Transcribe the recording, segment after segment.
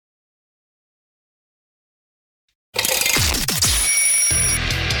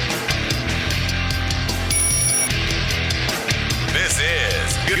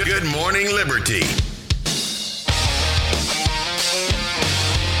Morning Liberty.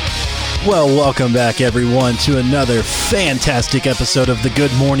 Well, welcome back, everyone, to another fantastic episode of the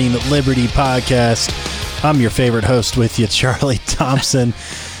Good Morning Liberty podcast. I'm your favorite host with you, Charlie Thompson.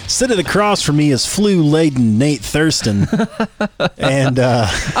 Sitting across from me is flu-laden Nate Thurston, and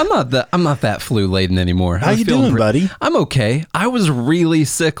I'm not that flu-laden anymore. How you doing, buddy? I'm okay. I was really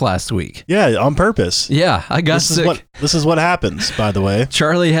sick last week. Yeah, on purpose. Yeah, I got sick. This is what happens, by the way.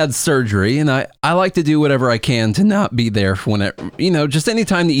 Charlie had surgery, and I like to do whatever I can to not be there for when just any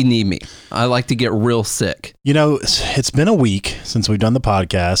time that you need me. I like to get real sick. You know, it's been a week since we've done the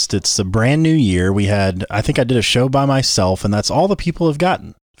podcast. It's a brand new year. I think I did a show by myself, and that's all the people have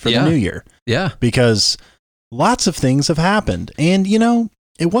gotten for the new year. Yeah. Because lots of things have happened. And,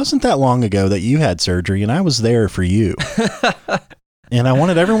 it wasn't that long ago that you had surgery, and I was there for you. And I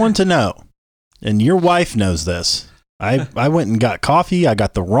wanted everyone to know, and your wife knows this. I went and got coffee. I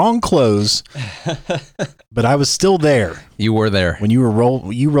got the wrong clothes, but I was still there. You were there. When you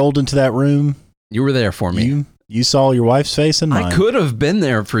rolled into that room. You were there for me. You saw your wife's face and mine. I could have been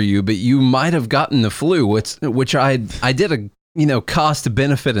there for you, but you might have gotten the flu, which I did a cost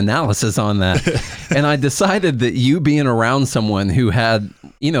benefit analysis on that. And I decided that you being around someone who had,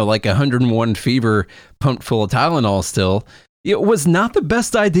 like 101 fever pumped full of Tylenol still, it was not the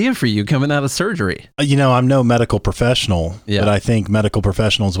best idea for you coming out of surgery. I'm no medical professional, but I think medical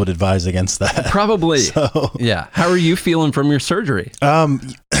professionals would advise against that. Probably. Yeah. How are you feeling from your surgery?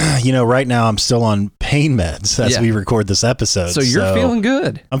 Right now I'm still on pain meds as we record this episode. So you're feeling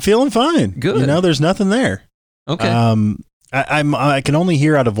good. I'm feeling fine. Good. There's nothing there. Okay. I can only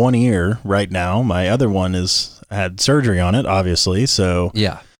hear out of one ear right now. My other one had surgery on it, obviously. So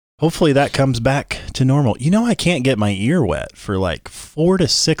yeah, hopefully that comes back to normal. I can't get my ear wet for like 4 to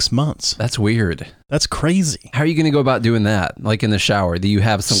 6 months. That's weird. That's crazy. How are you going to go about doing that? Like in the shower? Do you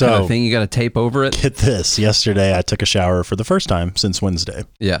have some kind of thing you got to tape over it? Get this. Yesterday I took a shower for the first time since Wednesday.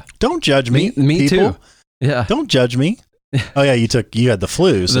 Yeah. Don't judge me. Me people. too. Yeah. Don't judge me. Oh yeah, you had the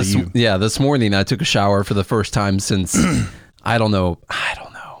flu. So this morning I took a shower for the first time since I don't know.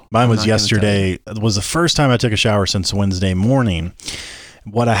 Mine was yesterday. It was the first time I took a shower since Wednesday morning.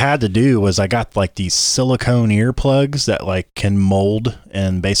 What I had to do was I got like these silicone earplugs that like can mold,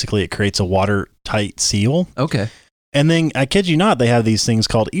 and basically it creates a watertight seal. Okay. And then I kid you not, they have these things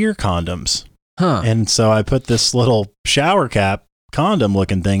called ear condoms. Huh. And so I put this little shower cap condom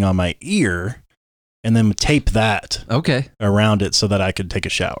looking thing on my ear, and then tape that around it so that I could take a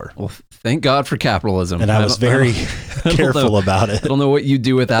shower. Well, thank God for capitalism. And I was very careful about it. I don't know what you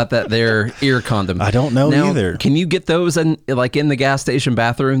do without their ear condom. I don't know either. Can you get those in the gas station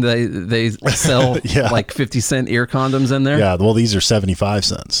bathroom? They sell like 50-cent ear condoms in there? Yeah, well, these are 75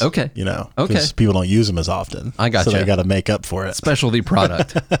 cents. Okay. Because people don't use them as often. I got you. So they got to make up for it. Specialty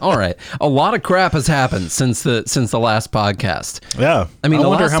product. All right. A lot of crap has happened since the last podcast. Yeah. I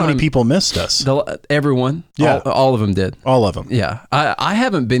wonder how many people missed us. Everyone. Yeah. All of them did. All of them. Yeah. I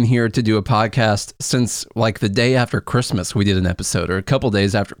haven't been here to do a podcast since like the day after Christmas. We did an episode, or a couple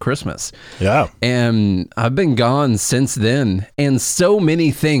days after Christmas. Yeah. And I've been gone since then. And so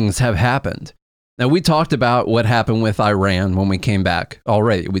many things have happened. Now, we talked about what happened with Iran when we came back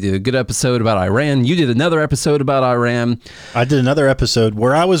already. We did a good episode about Iran. You did another episode about Iran. I did another episode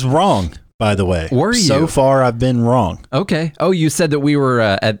where I was wrong. By the way, were you? So far, I've been wrong. Okay. Oh, you said that we were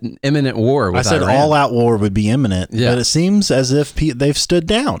at imminent war with Iran. I said all-out war would be imminent, but it seems as if they've stood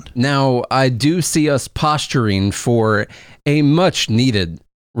down. Now, I do see us posturing for a much-needed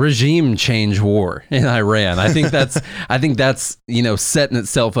regime change war in Iran. I think that's setting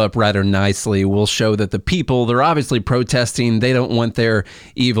itself up rather nicely. Will show that the people, they're obviously protesting. They don't want their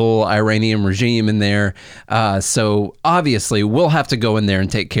evil Iranian regime in there. So obviously we'll have to go in there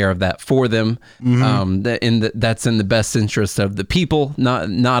and take care of that for them. Mm-hmm. That's in the best interest of the people,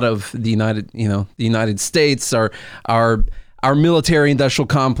 not of the United States, our military industrial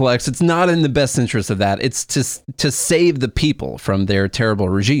complex. It's not in the best interest of that. It's to save the people from their terrible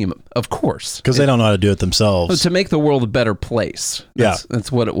regime, of course. Because they don't know how to do it themselves. To make the world a better place.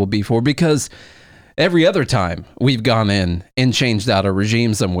 That's what it will be for. Because every other time we've gone in and changed out a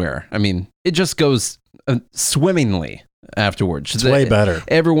regime somewhere, it just goes swimmingly afterwards. It's way better.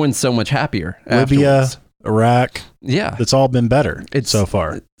 Everyone's so much happier Libya, afterwards. Iraq. Yeah. It's all been better so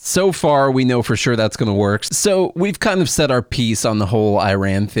far. So far, we know for sure that's going to work. So we've kind of set our piece on the whole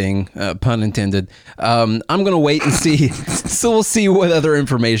Iran thing, pun intended. I'm going to wait and see. So we'll see what other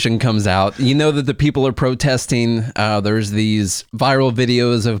information comes out. You know that the people are protesting. There's these viral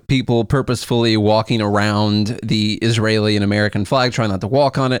videos of people purposefully walking around the Israeli and American flag, trying not to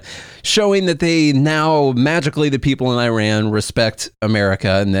walk on it, showing that they now magically, the people in Iran respect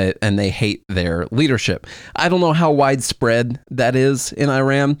America and they hate their leadership. I don't know how widespread that is in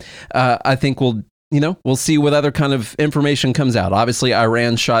Iran. I think we'll see what other kind of information comes out. Obviously,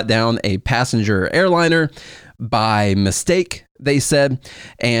 Iran shot down a passenger airliner by mistake, they said.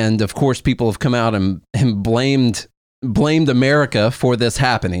 And of course, people have come out and blamed America for this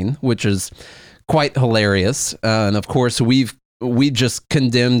happening, which is quite hilarious. And of course, we just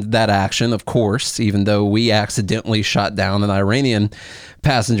condemned that action, of course, even though we accidentally shot down an Iranian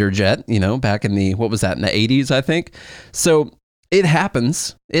passenger jet, back in the 80s, I think. So it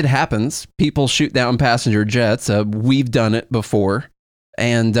happens. People shoot down passenger jets. We've done it before.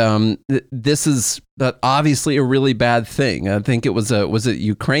 And this is obviously a really bad thing. I think it was it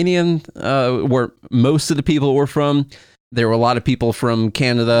Ukrainian, where most of the people were from. There were a lot of people from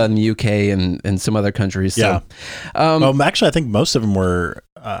Canada and the UK and some other countries. So, yeah. Actually, I think most of them were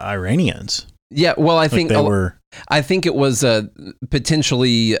Iranians. Yeah. Well, I think they were. I think it was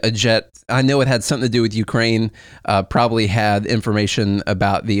potentially a jet. I know it had something to do with Ukraine. Probably had information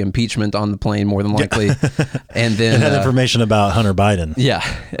about the impeachment on the plane, more than likely, and then it had information about Hunter Biden. Yeah,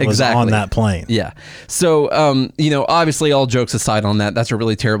 exactly. Was on that plane. Yeah. So, obviously, all jokes aside on that, that's a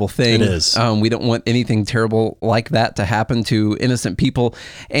really terrible thing. It is. We don't want anything terrible like that to happen to innocent people,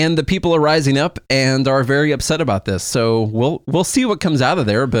 and the people are rising up and are very upset about this. So we'll see what comes out of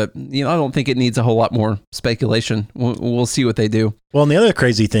there, but I don't think it needs a whole lot more speculation. We'll see what they do. Well, and the other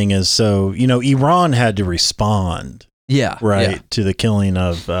crazy thing is, Iran had to respond. Yeah. Right. Yeah. To the killing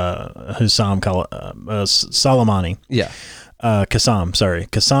of Qassem Soleimani. Yeah. Qassem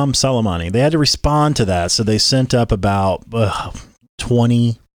Soleimani. They had to respond to that. So they sent up about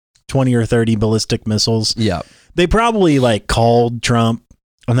 20 or 30 ballistic missiles. Yeah. They probably called Trump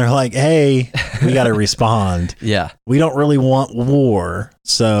and they're like, hey, we got to respond. Yeah. We don't really want war.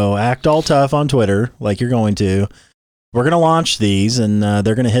 So act all tough on Twitter like you're going to. We're going to launch these and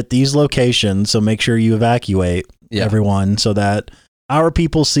they're going to hit these locations. So make sure you evacuate everyone so that our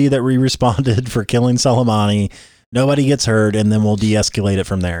people see that we responded for killing Soleimani. Nobody gets hurt, and then we'll de-escalate it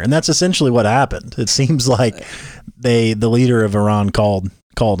from there. And that's essentially what happened. It seems like the leader of Iran called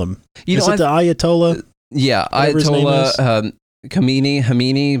him. Is it the Ayatollah? Yeah, Ayatollah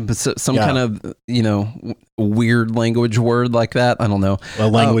Khamenei, some kind of weird language word like that. I don't know. A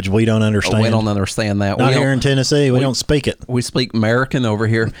language we don't understand. We don't understand that. Not here in Tennessee. We don't speak it. We speak American over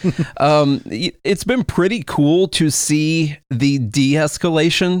here. It's been pretty cool to see the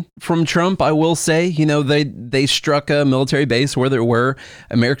de-escalation from Trump, I will say. They struck a military base where there were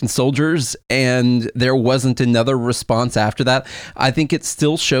American soldiers, and there wasn't another response after that. I think it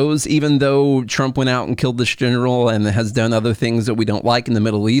still shows, even though Trump went out and killed this general and has done other things that we don't like in the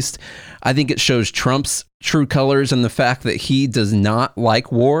Middle East, I think it shows Trump's true colors and the fact that he does not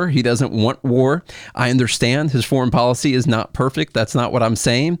like war. He doesn't want war. I understand his foreign policy is not perfect. That's not what I'm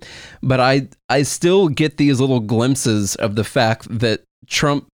saying. But I still get these little glimpses of the fact that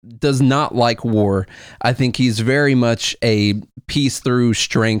Trump does not like war. I think he's very much a peace through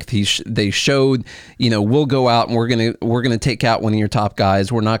strength. They showed, we'll go out and we're gonna take out one of your top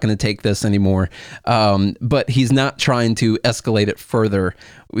guys. We're not gonna take this anymore. But he's not trying to escalate it further.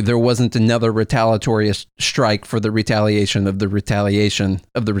 There wasn't another retaliatory strike for the retaliation of the retaliation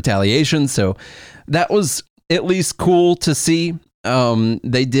of the retaliation. So that was at least cool to see.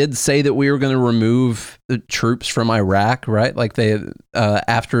 They did say that we were going to remove the troops from Iraq, right? Like they,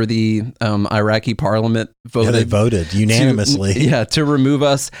 after the Iraqi parliament voted. Yeah, they voted unanimously. To remove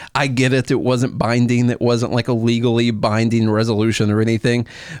us. I get it. It wasn't binding. It wasn't like a legally binding resolution or anything.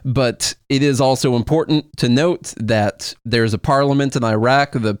 But it is also important to note that there's a parliament in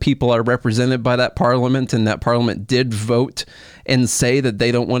Iraq. The people are represented by that parliament, and that parliament did vote and say that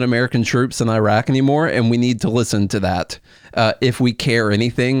they don't want American troops in Iraq anymore. And we need to listen to that. If we care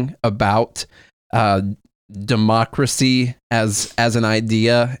anything about democracy as an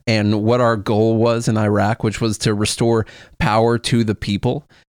idea and what our goal was in Iraq, which was to restore power to the people,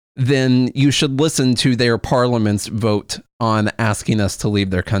 then you should listen to their parliament's vote on asking us to leave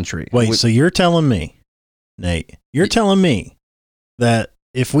their country. Wait, so you're telling me, Nate, telling me that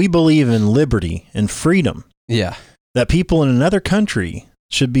if we believe in liberty and freedom, yeah, that people in another country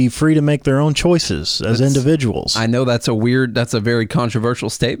should be free to make their own choices as individuals. I know that's a very controversial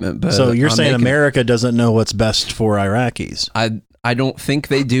statement, but so you're saying America doesn't know what's best for Iraqis? I don't think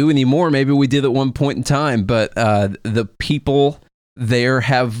they do anymore. Maybe we did at one point in time, but the people there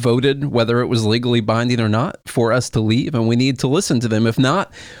have voted, whether it was legally binding or not, for us to leave, and we need to listen to them. If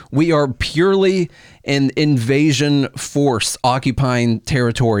not, we are purely an invasion force occupying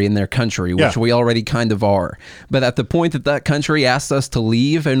territory in their country, which we already kind of are. But at the point that that country asks us to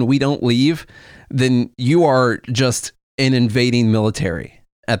leave and we don't leave, then you are just an invading military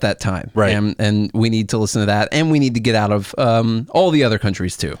at that time. Right. And we need to listen to that, and we need to get out of all the other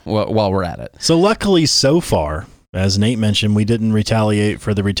countries too while we're at it. So luckily so far, as Nate mentioned, we didn't retaliate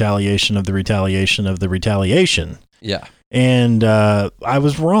for the retaliation of the retaliation of the retaliation. Yeah. And I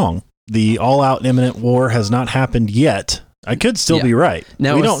was wrong. The all-out imminent war has not happened yet. I could still be right.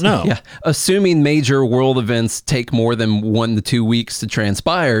 Now, we don't know. Yeah. Assuming major world events take more than 1 to 2 weeks to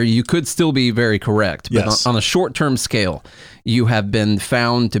transpire, you could still be very correct. But Yes. on a short-term scale, you have been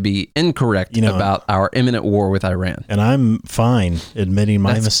found to be incorrect about our imminent war with Iran. And I'm fine admitting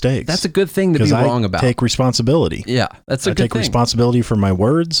my mistakes. That's a good thing to be wrong about. I take responsibility. Yeah, that's a good thing. I take responsibility for my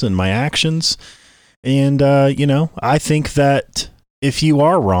words and my actions. And, I think that if you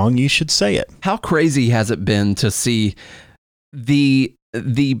are wrong, you should say it. How crazy has it been to see the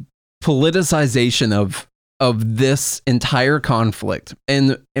politicization of this entire conflict?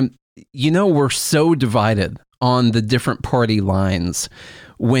 And we're so divided on the different party lines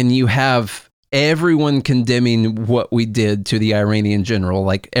when you have everyone condemning what we did to the Iranian general,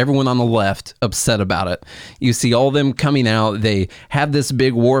 like everyone on the left upset about it. You see all them coming out. They have this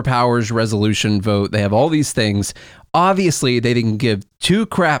big war powers resolution vote. They have all these things. Obviously, they didn't give two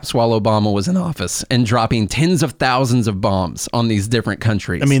craps while Obama was in office and dropping tens of thousands of bombs on these different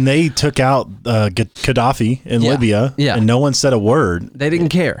countries. I mean, they took out Gaddafi in Libya, and no one said a word. They didn't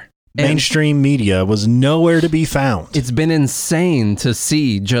care. Mainstream media was nowhere to be found. It's been insane to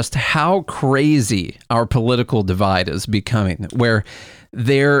see just how crazy our political divide is becoming, where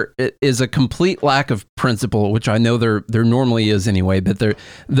there is a complete lack of principle, which I know there normally is anyway, but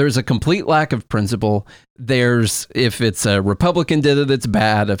there's a complete lack of principle. If it's a Republican did it, it's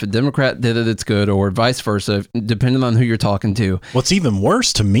bad. If a Democrat did it, it's good, or vice versa, depending on who you're talking to. What's even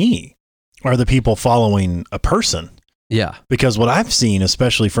worse to me are the people following a person. Yeah. Because what I've seen,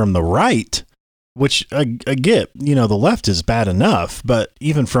 especially from the right, which I get, the left is bad enough, but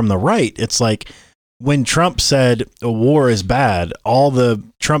even from the right, it's like when Trump said a war is bad, all the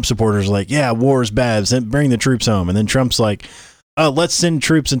Trump supporters are like, yeah, war is bad, bring the troops home. And then Trump's like, let's send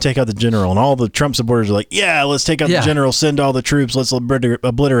troops and take out the general. And all the Trump supporters are like, yeah, let's take out the general, send all the troops, let's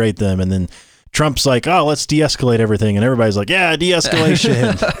obliterate them. And then Trump's like, oh, let's de-escalate everything. And everybody's like, yeah,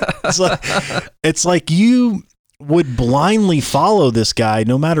 de-escalation. it's like you would blindly follow this guy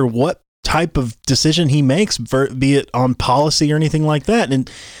no matter what type of decision he makes, be it on policy or anything like that. And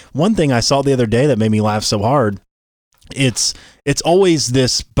one thing I saw the other day that made me laugh so hard, it's always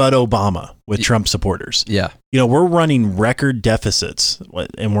this but Obama with Trump supporters. Yeah. We're running record deficits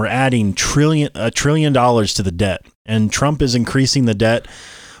and we're adding $1 trillion to the debt, and Trump is increasing the debt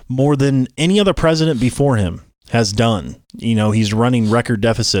more than any other president before him has done. He's running record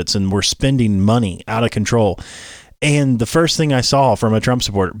deficits and we're spending money out of control. And the first thing I saw from a Trump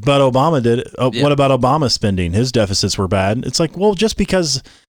supporter, but Obama did it. What about Obama spending? His deficits were bad. It's like, well, just because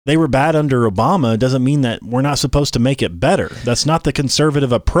they were bad under Obama doesn't mean that we're not supposed to make it better. That's not the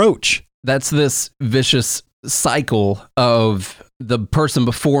conservative approach. That's this vicious cycle of the person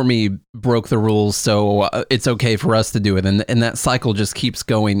before me broke the rules, so it's okay for us to do it. And that cycle just keeps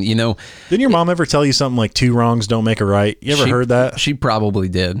going, Didn't your mom ever tell you something like 2 wrongs don't make a right? You ever heard that? She probably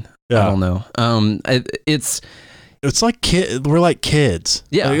did. Yeah. I don't know. It's like we're like kids.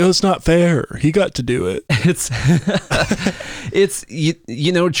 Yeah. Like, it's not fair. He got to do it. It's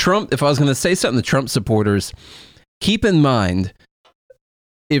Trump, if I was going to say something to Trump supporters, keep in mind,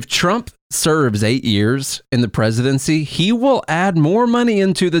 if Trump serves 8 years in the presidency, he will add more money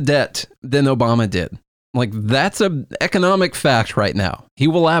into the debt than Obama did. Like, that's an economic fact right now. He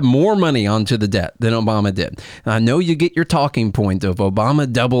will add more money onto the debt than Obama did. And I know you get your talking point of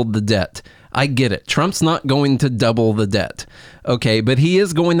Obama doubled the debt. I get it. Trump's not going to double the debt. Okay, but he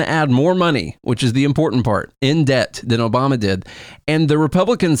is going to add more money, which is the important part, in debt than Obama did. And the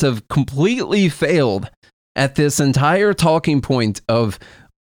Republicans have completely failed at this entire talking point of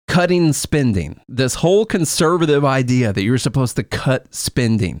cutting spending, this whole conservative idea that you're supposed to cut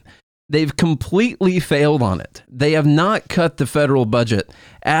spending. They've completely failed on it. They have not cut the federal budget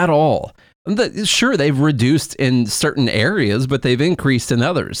at all. Sure, they've reduced in certain areas, but they've increased in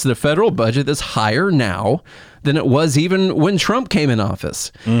others. The federal budget is higher now than it was even when Trump came in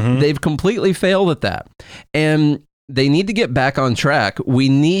office. They've completely failed at that. And they need to get back on track. We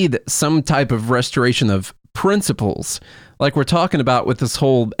need some type of restoration of principles, like we're talking about with this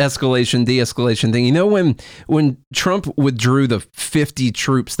whole escalation, de-escalation thing. You know, when Trump withdrew the 50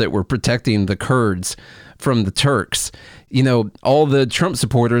 troops that were protecting the Kurds from the Turks, you know, all the Trump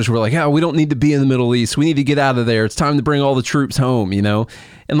supporters were like, we don't need to be in the Middle East. We need to get out of there. It's time to bring all the troops home, you know?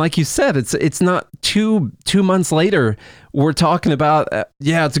 And like you said, it's not two months later, we're talking about,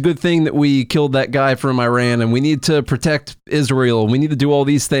 it's a good thing that we killed that guy from Iran and we need to protect Israel. We need to do all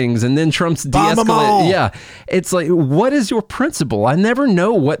these things. And then Trump's de-escalate. Yeah. It's like, what is your principle? I never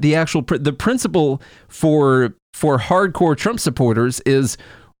know what the actual, the principle for hardcore Trump supporters is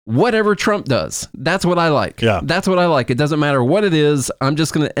whatever Trump does. That's what I like. Yeah. That's what I like. It doesn't matter what it is. I'm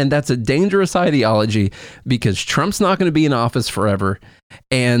just going to, and that's a dangerous ideology because Trump's not going to be in office forever.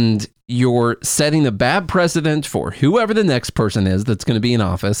 And you're setting a bad precedent for whoever the next person is that's going to be in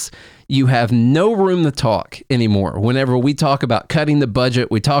office. You have no room to talk anymore. Whenever we talk about cutting the budget,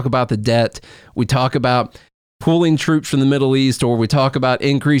 we talk about the debt, we talk about pulling troops from the Middle East, or we talk about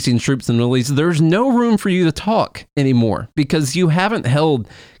increasing troops in the Middle East, there's no room for you to talk anymore because you haven't held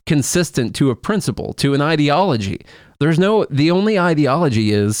consistent to a principle, to an ideology. The only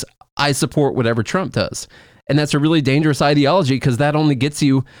ideology is I support whatever Trump does. And that's a really dangerous ideology because that only gets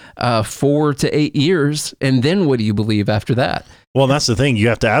you 4 to 8 years. And then what do you believe after that? Well, that's the thing. You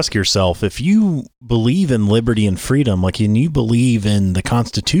have to ask yourself, if you believe in liberty and freedom, like, and you believe in the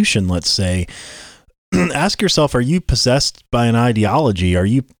Constitution, let's say, ask yourself, are you possessed by an ideology? Are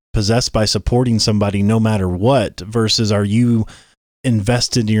you possessed by supporting somebody no matter what, versus are you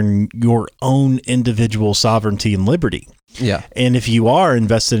invested in your own individual sovereignty and liberty? Yeah. And if you are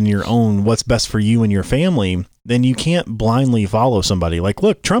invested in your own, what's best for you and your family, then you can't blindly follow somebody. Like,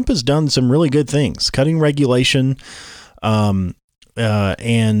 look, Trump has done some really good things, cutting regulation,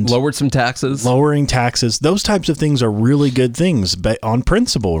 and lowering taxes. Those types of things are really good things, but on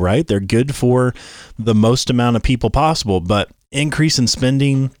principle, right? They're good for the most amount of people possible, but increase in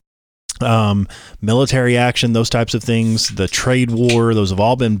spending, military action, those types of things, the trade war, those have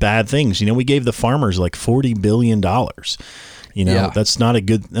all been bad things. You know, we gave the farmers like $40 billion. You know, that's not a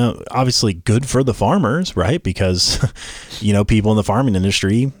good, obviously good for the farmers, right? Because, you know, people in the farming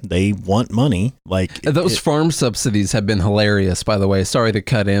industry, they want money. Like those farm subsidies have been hilarious, by the way. Sorry to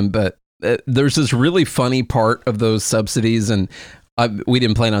cut in, but there's this really funny part of those subsidies. And we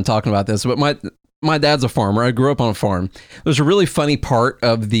didn't plan on talking about this, but my dad's a farmer. I grew up on a farm. There's a really funny part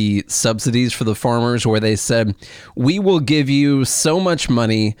of the subsidies for the farmers where they said, we will give you so much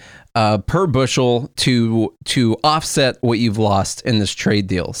money per bushel to offset what you've lost in this trade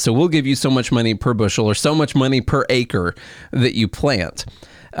deal. So we'll give you so much money per bushel or so much money per acre that you plant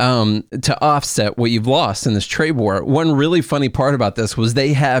to offset what you've lost in this trade war. One really funny part about this was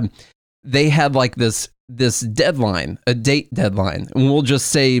they had like this deadline, a date deadline. And we'll just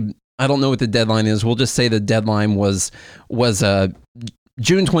say, I don't know what the deadline is. We'll just say the deadline was June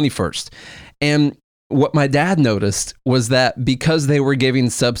 21st. And what my dad noticed was that because they were giving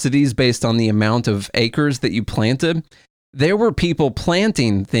subsidies based on the amount of acres that you planted, there were people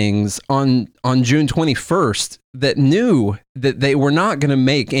planting things on June 21st that knew that they were not going to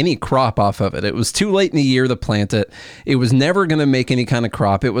make any crop off of it. It was too late in the year to plant it. It was never going to make any kind of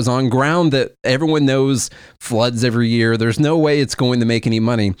crop. It was on ground that everyone knows floods every year. There's no way it's going to make any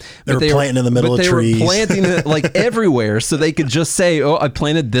money. They were planting in the middle of trees. They were planting it like everywhere so they could just say, I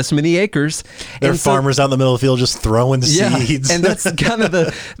planted this many acres. There are farmers out in the middle of the field just throwing seeds. And that's kind of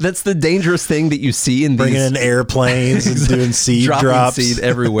that's the dangerous thing that you see in bringing in airplanes and doing seed drops. Seed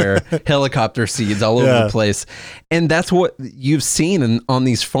everywhere, helicopter seeds all over the place. And that's what you've seen on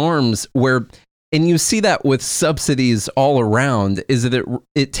these farms and you see that with subsidies all around, is that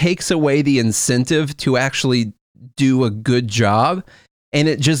it takes away the incentive to actually do a good job. And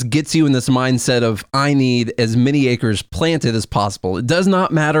it just gets you in this mindset of, I need as many acres planted as possible. It does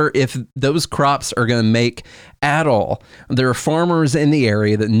not matter if those crops are going to make at all. There are farmers in the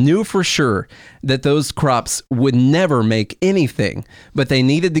area that knew for sure that those crops would never make anything, but they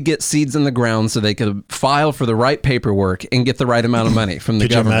needed to get seeds in the ground so they could file for the right paperwork and get the right amount of money from the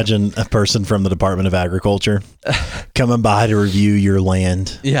government. Could you imagine a person from the Department of Agriculture coming by to review your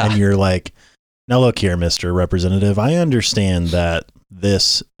land? Yeah. And you're like, now look here, Mr. Representative, I understand that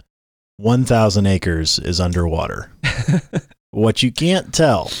this 1,000 acres is underwater. What you can't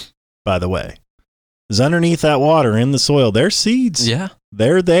tell, by the way, is underneath that water in the soil, there's seeds. Yeah.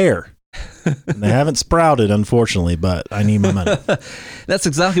 They're there. They haven't sprouted, unfortunately, but I need my money. That's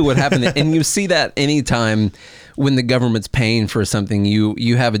exactly what happened. And you see that anytime when the government's paying for something,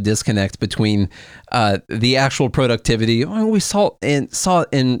 you have a disconnect between the actual productivity. We saw it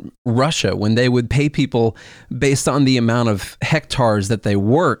in Russia when they would pay people based on the amount of hectares that they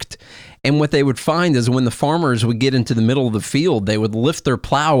worked. And what they would find is when the farmers would get into the middle of the field, they would lift their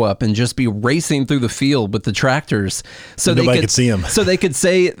plow up and just be racing through the field with the tractors. So nobody could see them. So they could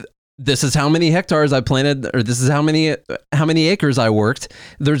say, this is how many hectares I planted, or this is how many acres I worked.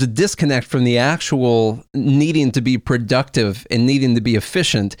 There's a disconnect from the actual needing to be productive and needing to be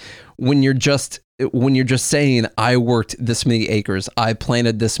efficient when you're just saying, I worked this many acres, I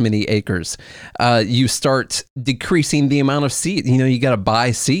planted this many acres. You start decreasing the amount of seed. You got to buy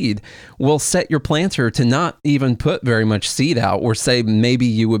seed. Well, set your planter to not even put very much seed out, or say maybe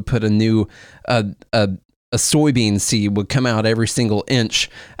you would put a new a soybean seed would come out every single inch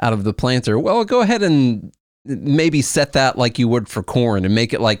out of the planter. Well, go ahead and maybe set that like you would for corn and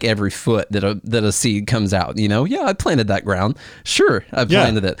make it like every foot that a seed comes out. Yeah, I planted that ground. Sure, I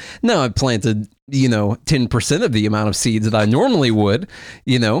planted it. No, I planted 10% of the amount of seeds that I normally would,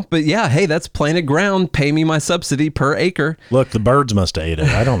 but yeah, hey, that's planted ground. Pay me my subsidy per acre. Look, the birds must have ate it.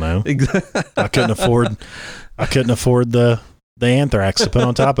 I don't know. I couldn't afford the anthrax to put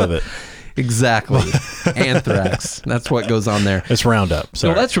on top of it. Exactly. Anthrax. That's what goes on there. It's Roundup.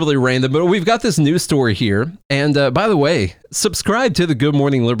 So that's really random, but we've got this news story here. And by the way, subscribe to the Good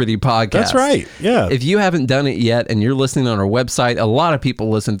Morning Liberty podcast. That's right. Yeah. If you haven't done it yet and you're listening on our website, a lot of people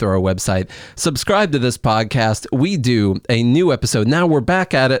listen through our website. Subscribe to this podcast. We do a new episode. Now we're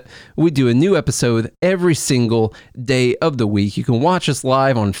back at it. We do a new episode every single day of the week. You can watch us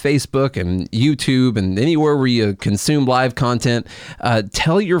live on Facebook and YouTube and anywhere where you consume live content.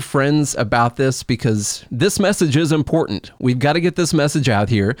 Tell your friends about this, because this message is important. We've got to get this message out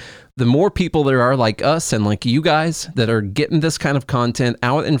here. The more people there are like us and like you guys that are getting this kind of content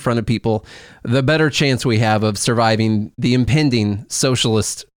out in front of people, the better chance we have of surviving the impending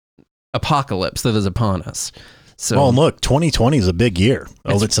socialist apocalypse that is upon us. So, well, and look, 2020 is a big year.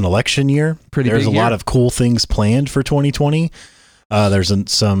 It's an election year. There's a lot of cool things planned for 2020.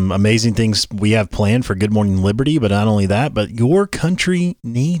 There's some amazing things we have planned for Good Morning Liberty, but not only that, but your country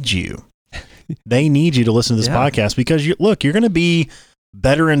needs you. They need you to listen to this podcast, because you're going to be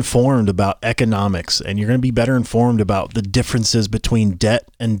better informed about economics, and you're going to be better informed about the differences between debt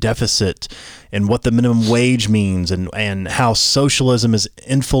and deficit, and what the minimum wage means, and how socialism is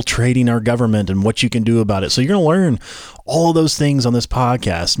infiltrating our government and what you can do about it. So you're going to learn all of those things on this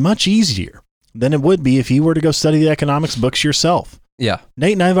podcast much easier than it would be if you were to go study the economics books yourself. Yeah.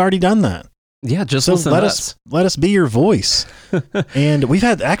 Nate and I have already done that. Yeah, just so listen let to us. Let us be your voice. And we've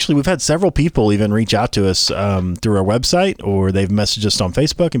had several people even reach out to us through our website, or they've messaged us on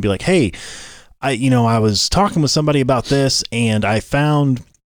Facebook and be like, "Hey, I was talking with somebody about this, and I found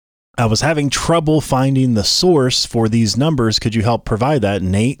I was having trouble finding the source for these numbers. Could you help provide that?"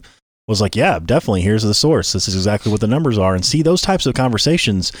 And Nate was like, "Yeah, definitely. Here's the source. This is exactly what the numbers are." And see, those types of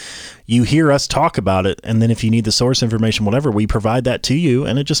conversations, you hear us talk about it, and then if you need the source information, whatever, we provide that to you,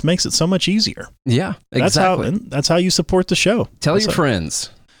 and it just makes it so much easier. Yeah, exactly. That's how you support the show. Tell your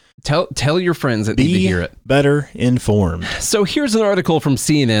friends. Tell your friends that need to hear it. Better informed. So here's an article from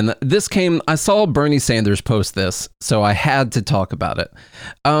CNN. I saw Bernie Sanders post this, so I had to talk about it.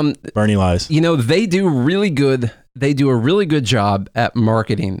 Bernie lies. They do a really good job at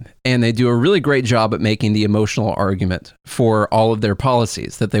marketing, and they do a really great job at making the emotional argument for all of their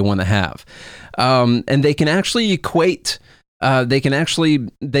policies that they want to have. And they can actually equate, they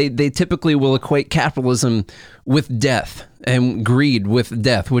typically will equate capitalism with death and greed with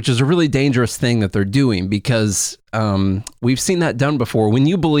death, which is a really dangerous thing that they're doing, because we've seen that done before. When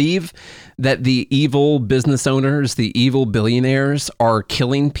you believe that the evil business owners, the evil billionaires are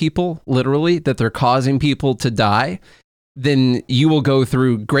killing people, literally, that they're causing people to die, then you will go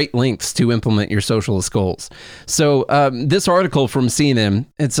through great lengths to implement your socialist goals. So this article from CNN,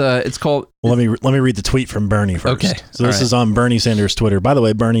 it's called... Well, let me read the tweet from Bernie first. Okay. So this is on Bernie Sanders' Twitter. By the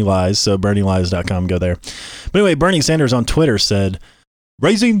way, Bernie lies, so bernielies.com, go there. But anyway, Bernie Sanders on Twitter said,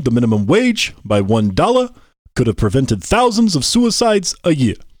 "Raising the minimum wage by $1 could have prevented thousands of suicides a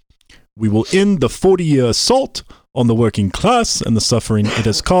year. We will end the 40-year assault on the working class and the suffering it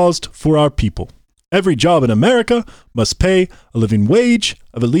has caused for our people. Every job in America must pay a living wage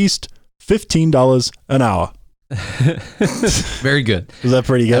of at least $15 an hour." Very good. Was that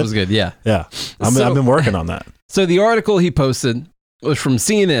pretty good? That was good, yeah. Yeah. I've been working on that. So the article he posted was from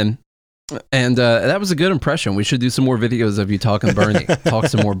CNN, And that was a good impression. We should do some more videos of you talking Bernie. Talk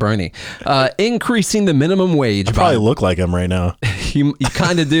some more Bernie. Increasing the minimum wage. I probably look like him right now. You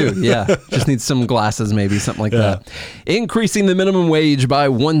kind of do, yeah. Just need some glasses, maybe, something like that. Increasing the minimum wage by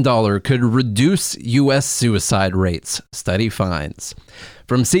 $1 could reduce U.S. suicide rates, study finds.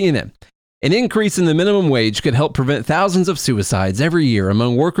 From CNN, an increase in the minimum wage could help prevent thousands of suicides every year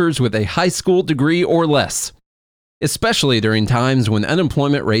among workers with a high school degree or less, especially during times when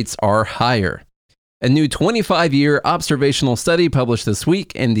unemployment rates are higher. A new 25-year observational study published this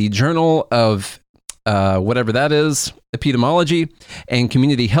week in the Journal of whatever that is, Epidemiology and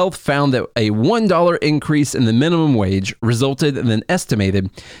Community Health found that a $1 increase in the minimum wage resulted in an estimated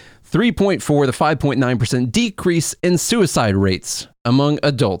 3.4 to 5.9% decrease in suicide rates among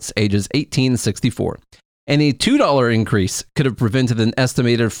adults ages 18 to 64. And a $2 increase could have prevented an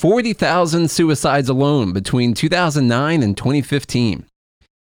estimated 40,000 suicides alone between 2009 and 2015.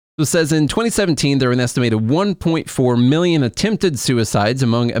 So it says in 2017, there were an estimated 1.4 million attempted suicides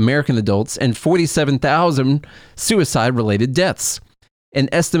among American adults and 47,000 suicide-related deaths. An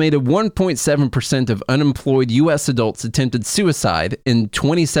estimated 1.7% of unemployed U.S. adults attempted suicide in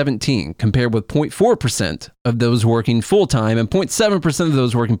 2017, compared with 0.4% of those working full-time and 0.7% of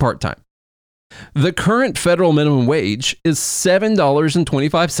those working part-time. The current federal minimum wage is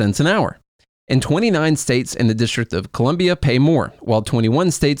 $7.25 an hour, and 29 states in the District of Columbia pay more, while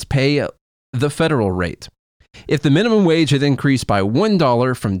 21 states pay the federal rate. If the minimum wage had increased by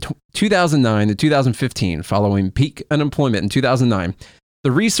 $1 from 2009 to 2015, following peak unemployment in 2009,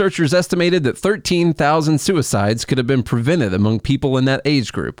 the researchers estimated that 13,000 suicides could have been prevented among people in that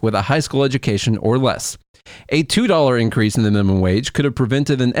age group with a high school education or less. A $2 increase in the minimum wage could have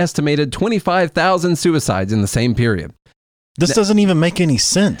prevented an estimated 25,000 suicides in the same period. This doesn't even make any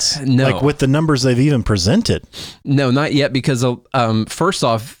sense. No. Like with the numbers they've even presented. No, not yet, because first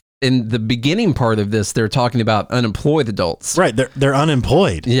off, in the beginning part of this, they're talking about unemployed adults. Right, they're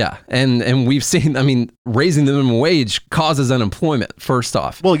unemployed. Yeah, and we've seen, I mean, raising the minimum wage causes unemployment, first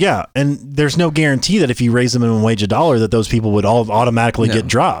off. Well, yeah, and there's no guarantee that if you raise the minimum wage $1, that those people would all automatically get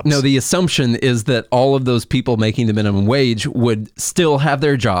jobs. No, the assumption is that all of those people making the minimum wage would still have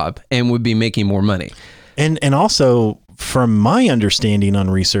their job and would be making more money. And also, from my understanding on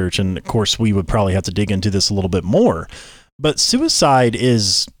research, and of course we would probably have to dig into this a little bit more, but suicide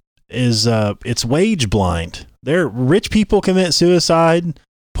is it's wage blind. Rich people commit suicide,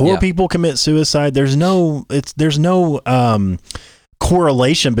 poor people commit suicide. There's no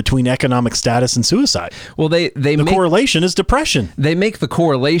correlation between economic status and suicide. Well, the correlation is depression. They make the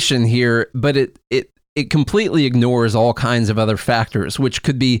correlation here, but it completely ignores all kinds of other factors, which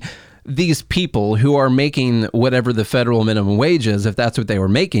could be these people who are making whatever the federal minimum wage is, if that's what they were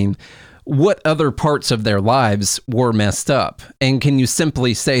making, what other parts of their lives were messed up? And can you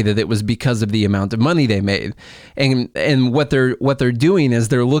simply say that it was because of the amount of money they made? And what they're doing is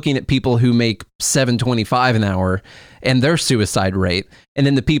they're looking at people who make $7.25 an hour and their suicide rate, and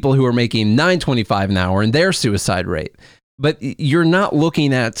then the people who are making $9.25 an hour and their suicide rate. But you're not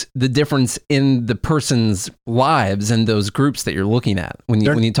looking at the difference in the person's lives and those groups that you're looking at when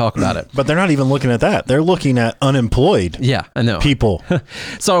you talk about it. But they're not even looking at that. They're looking at unemployed. Yeah, I know. People.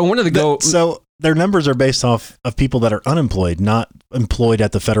 So I wanted to go. So their numbers are based off of people that are unemployed, not employed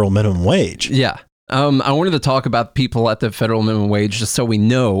at the federal minimum wage. Yeah. I wanted to talk about people at the federal minimum wage just so we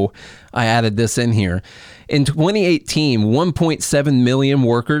know. I added this in here. In 2018, 1.7 million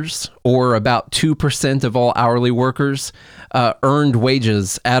workers, or about 2% of all hourly workers, earned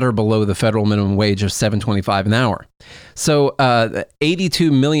wages at or below the federal minimum wage of $7.25 an hour. So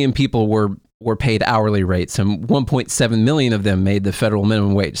 82 million people were paid hourly rates, and 1.7 million of them made the federal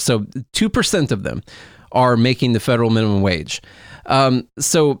minimum wage. So 2% of them are making the federal minimum wage.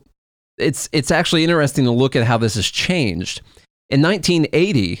 So it's actually interesting to look at how this has changed. In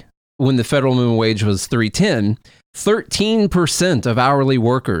 1980, when the federal minimum wage was $3.10, 13% of hourly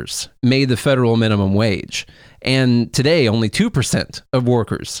workers made the federal minimum wage. And today, only 2% of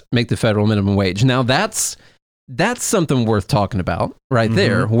workers make the federal minimum wage. Now, that's something worth talking about right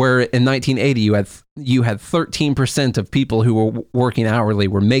there, where in 1980, you had 13% of people who were working hourly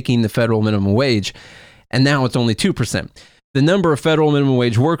were making the federal minimum wage, and now it's only 2%. The number of federal minimum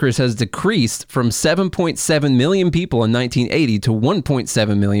wage workers has decreased from 7.7 million people in 1980 to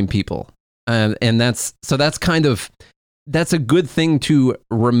 1.7 million people. And that's a good thing to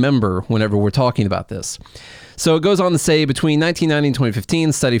remember whenever we're talking about this. So it goes on to say, between 1990 and 2015,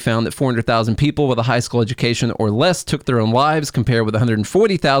 a study found that 400,000 people with a high school education or less took their own lives, compared with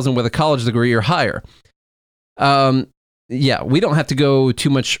 140,000 with a college degree or higher. yeah, we don't have to go too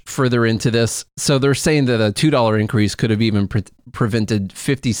much further into this. So they're saying that a $2 increase could have even prevented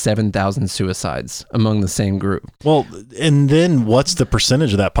 57,000 suicides among the same group. Well, and then what's the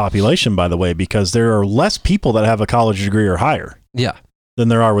percentage of that population, by the way? Because there are less people that have a college degree or higher Yeah, than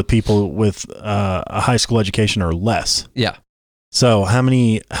there are with people with a high school education or less. yeah, So how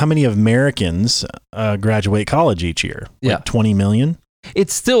many Americans graduate college each year? Yeah. 20 million?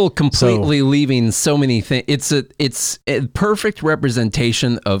 it's still completely leaving so many things. It's a perfect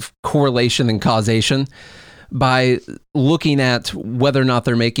representation of correlation and causation by looking at whether or not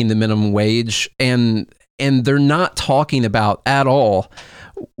they're making the minimum wage, and they're not talking about at all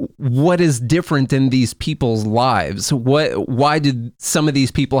what is different in these people's lives. Why did some of these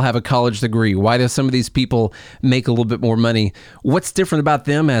people have a college degree? Why do some of these people make a little bit more money? What's different about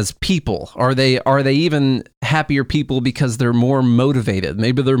them as people? Are they even happier people because they're more motivated?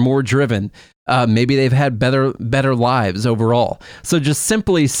 Maybe they're more driven. Maybe they've had better lives overall. So just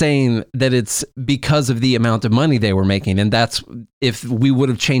simply saying that it's because of the amount of money they were making, and that's, if we would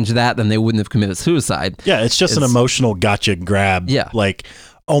have changed that, then they wouldn't have committed suicide. Yeah, it's just an emotional gotcha grab. Yeah. Like,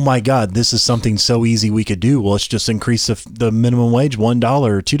 oh my God, this is something so easy we could do. Well, let's just increase the minimum wage $1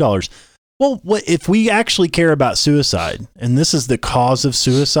 or $2. Well, what if we actually care about suicide and this is the cause of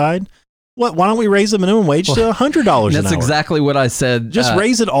suicide? Why don't we raise the minimum wage to $100 an hour? That's exactly what I said. Just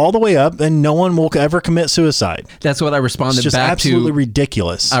raise it all the way up, and no one will ever commit suicide. That's what I responded It's just back to. absolutely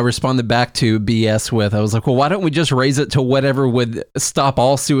ridiculous. I responded back to BS with, I was like, well, why don't we just raise it to whatever would stop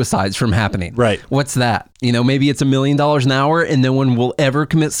all suicides from happening? Right. What's that? Maybe it's $1 million an hour and no one will ever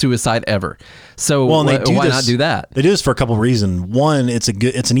commit suicide ever. So why not do that? They do this for a couple of reasons. One, it's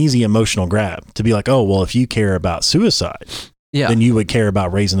an easy emotional grab to be like, oh, well, if you care about suicide, Yeah. then you would care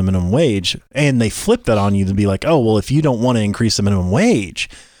about raising the minimum wage. And they flip that on you to be like, oh, well, if you don't want to increase the minimum wage,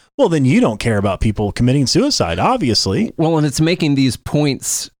 well, then you don't care about people committing suicide, obviously. Well, and it's making these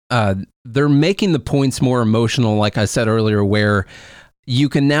points, they're making the points more emotional, like I said earlier, where you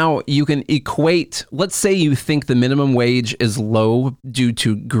can equate, let's say you think the minimum wage is low due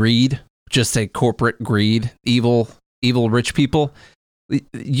to greed, just say corporate greed, evil rich people.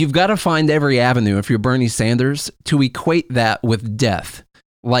 You've got to find every avenue, if you're Bernie Sanders, to equate that with death.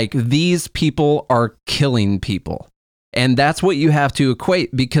 Like, these people are killing people. And that's what you have to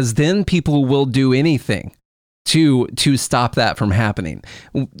equate, because then people will do anything to stop that from happening.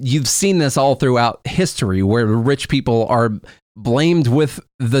 You've seen this all throughout history, where rich people are blamed with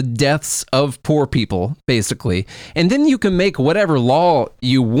the deaths of poor people, basically. And then you can make whatever law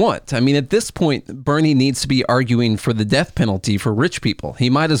you want. I mean, at this point, Bernie needs to be arguing for the death penalty for rich people. He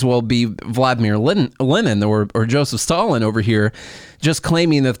might as well be Vladimir Lenin or Joseph Stalin over here, just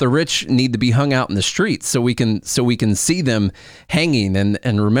claiming that the rich need to be hung out in the streets so we can see them hanging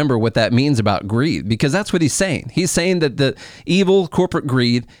and remember what that means about greed. Because that's what he's saying. He's saying that the evil corporate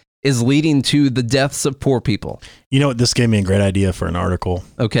greed is leading to the deaths of poor people. You know what? This gave me a great idea for an article.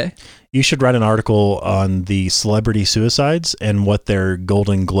 Okay. You should write an article on the celebrity suicides and what their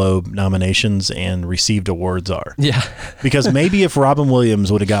Golden Globe nominations and received awards are. Yeah. Because maybe if Robin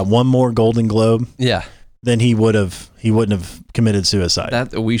Williams would have got one more Golden Globe, yeah, then he wouldn't have committed suicide.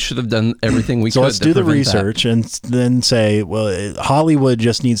 That we should have done everything we could. So let's do the research and then say, well, Hollywood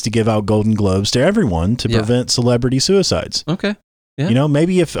just needs to give out Golden Globes to everyone to prevent celebrity suicides. Okay. Yeah.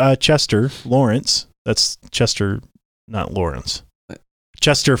 Maybe if Chester Lawrence, that's Chester, not Lawrence,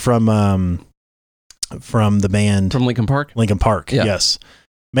 Chester from the band from Linkin Park. Yeah. Yes.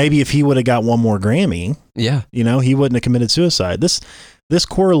 Maybe if he would have got one more Grammy, he wouldn't have committed suicide. This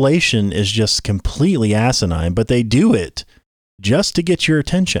correlation is just completely asinine, but they do it just to get your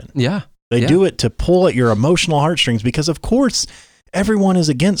attention. Yeah. They do it to pull at your emotional heartstrings, because of course everyone is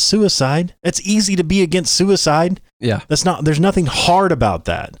against suicide. It's easy to be against suicide. Yeah. There's nothing hard about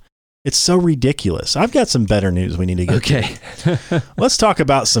that. It's so ridiculous. I've got some better news we need to get to. Let's talk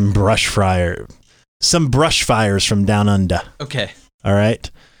about some brush fires from down under. Okay. All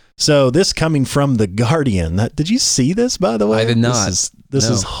right. So this coming from The Guardian. Did you see this, by the way? I did not. This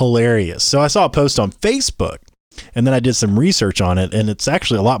is hilarious. So I saw a post on Facebook, and then I did some research on it, and it's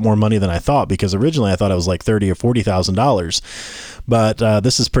actually a lot more money than I thought, because originally I thought it was like $30,000 or $40,000. But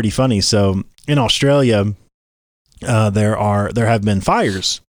this is pretty funny. So in Australia, there have been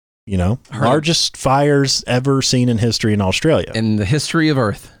fires. Largest fires ever seen in history in Australia. In the history of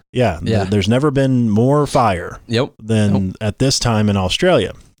Earth. Yeah. There's never been more fire than at this time in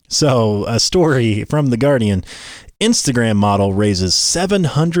Australia. So a story from The Guardian: Instagram model raises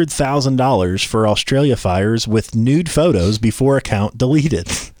 $700,000 for Australia fires with nude photos before account deleted.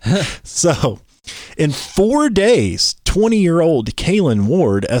 So in 4 days, 20-year-old Kaylin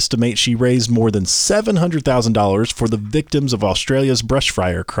Ward estimates she raised more than $700,000 for the victims of Australia's brush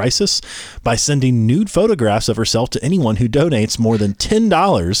fire crisis by sending nude photographs of herself to anyone who donates more than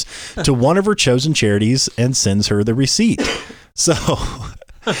 $10 to one of her chosen charities and sends her the receipt.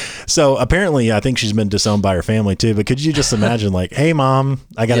 So apparently, I think she's been disowned by her family too. But could you just imagine, like, hey, Mom,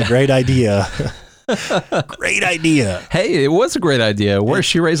 I got a great idea. Great idea. Hey, it was a great idea. Where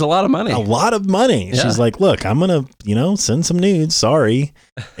she raised a lot of money. A lot of money. Yeah. She's like, look, I'm going to, send some nudes. Sorry.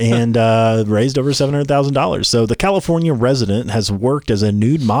 And raised over $700,000. So the California resident has worked as a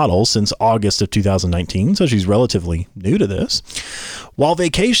nude model since August of 2019. So she's relatively new to this. While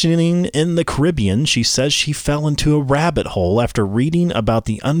vacationing in the Caribbean, she says she fell into a rabbit hole after reading about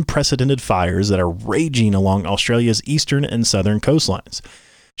the unprecedented fires that are raging along Australia's eastern and southern coastlines.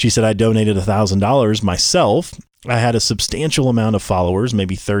 She said, I donated $1,000 myself. I had a substantial amount of followers,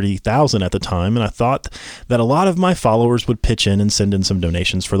 maybe 30,000 at the time, and I thought that a lot of my followers would pitch in and send in some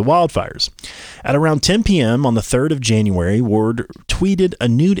donations for the wildfires. At around 10 p.m. on the 3rd of January, Ward tweeted a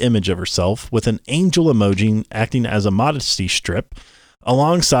nude image of herself with an angel emoji acting as a modesty strip,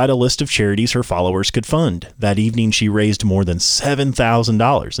 alongside a list of charities her followers could fund. That evening, she raised more than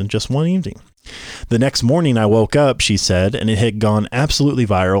 $7,000 in just one evening. The next morning I woke up, she said, and it had gone absolutely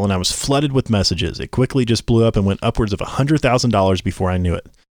viral and I was flooded with messages. It quickly just blew up and went upwards of $100,000 before I knew it.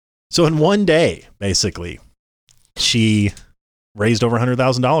 So in one day, basically, she raised over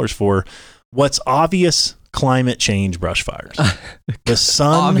 $100,000 for what's obvious climate change brush fires. The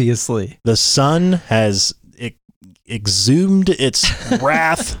sun, obviously, the sun has exhumed its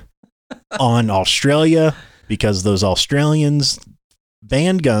wrath on Australia because those Australians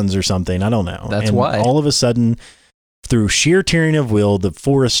banned guns or something. I don't know. That's why. All of a sudden, through sheer tyranny of will, the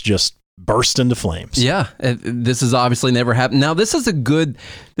forest just burst into flames. Yeah, this has obviously never happened. Now, this is a good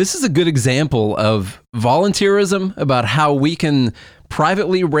example of volunteerism, about how we can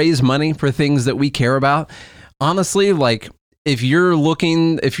privately raise money for things that we care about. Honestly, like, if you're in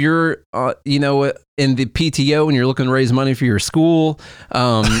the PTO and you're looking to raise money for your school,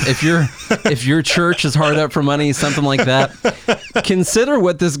 if your church is hard up for money, something like that, consider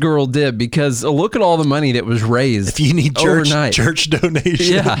what this girl did, because look at all the money that was raised. If you need church donations.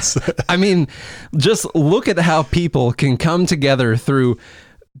 Yeah. I mean, just look at how people can come together through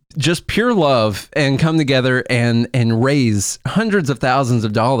just pure love and come together and raise hundreds of thousands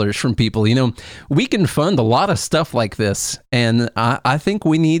of dollars from people. We can fund a lot of stuff like this, and I think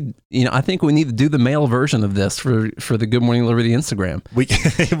we need to do the male version of this for the Good Morning Liberty Instagram. We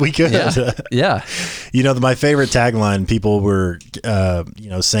could. Yeah. My favorite tagline people were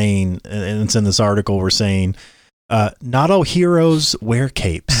saying, and it's in this article, were saying, not all heroes wear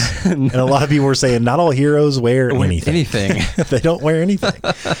capes. And a lot of people were saying, not all heroes wear anything. They don't wear anything.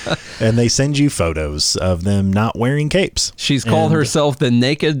 And they send you photos of them not wearing capes. She's called herself the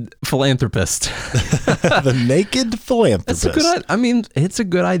Naked Philanthropist. The Naked Philanthropist. It's a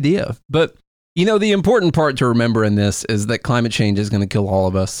good idea. But, the important part to remember in this is that climate change is going to kill all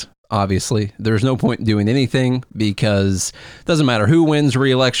of us. Obviously, there's no point in doing anything, because it doesn't matter who wins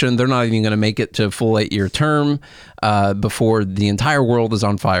re-election. They're not even going to make it to a full 8-year term before the entire world is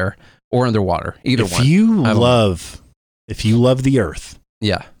on fire or underwater. Either one. If you love the earth,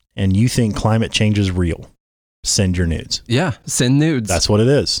 yeah, and you think climate change is real, send your nudes. Yeah, send nudes. That's what it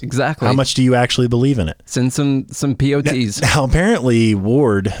is. Exactly. How much do you actually believe in it? Send some POTs. Now, apparently,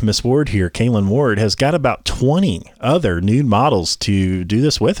 Miss Ward here, Kaylin Ward, has got about 20 other nude models to do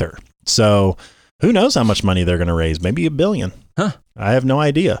this with her. So who knows how much money they're going to raise? Maybe $1 billion. Huh. I have no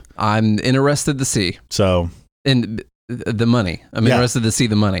idea. I'm interested to see. So. And the money. I'm interested to see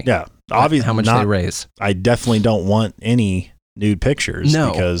the money. Yeah. Obviously, how much they raise. I definitely don't want any nude pictures.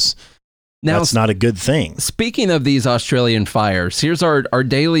 No. Because that's not a good thing. Speaking of these Australian fires, here's our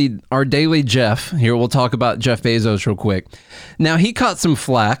daily Jeff. Here, we'll talk about Jeff Bezos real quick. Now, he caught some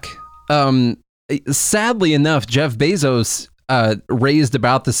flack. Sadly enough, Jeff Bezos raised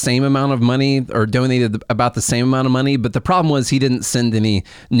about the same amount of money, or donated about the same amount of money, but the problem was he didn't send any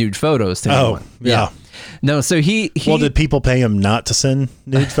nude photos to anyone. Yeah. No, so he well, did people pay him not to send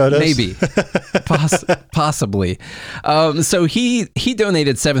nude photos? Maybe, possibly. So he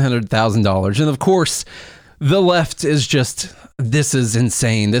donated $700,000, and of course, the left is just, this is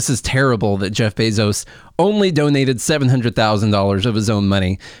insane. This is terrible that Jeff Bezos only donated $700,000 of his own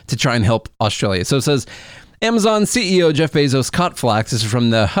money to try and help Australia. So it says, Amazon CEO Jeff Bezos caught flack. This is from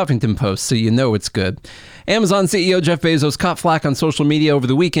the Huffington Post, so you know it's good. Amazon CEO Jeff Bezos caught flack on social media over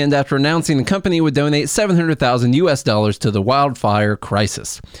the weekend after announcing the company would donate $700,000 to the wildfire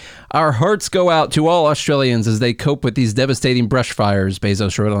crisis. Our hearts go out to all Australians as they cope with these devastating brush fires,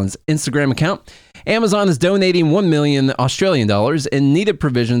 Bezos wrote on his Instagram account. Amazon is donating 1 million Australian dollars in needed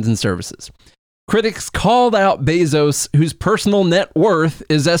provisions and services. Critics called out Bezos, whose personal net worth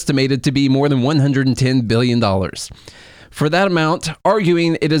is estimated to be more than $110 billion. For that amount,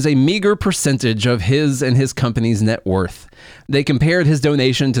 arguing it is a meager percentage of his and his company's net worth. They compared his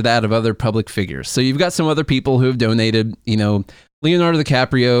donation to that of other public figures. So you've got some other people who have donated, Leonardo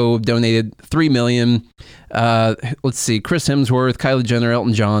DiCaprio donated $3 million. Let's see, Chris Hemsworth, Kylie Jenner,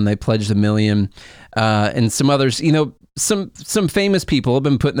 Elton John, they pledged $1 million. And some others, some famous people have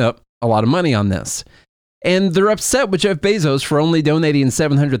been putting up a lot of money on this. And they're upset with Jeff Bezos for only donating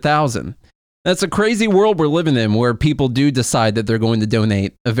 $700,000. That's a crazy world we're living in where people do decide that they're going to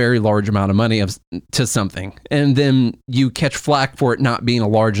donate a very large amount of money to something. And then you catch flack for it not being a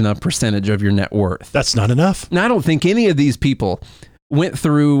large enough percentage of your net worth. That's not enough. Now, I don't think any of these people went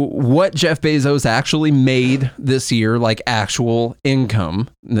through what Jeff Bezos actually made this year, like actual income,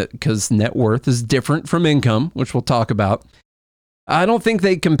 because net worth is different from income, which we'll talk about. I don't think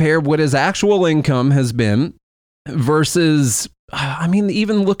they compare what his actual income has been versus,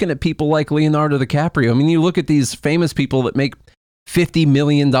 even looking at people like Leonardo DiCaprio. You look at these famous people that make $50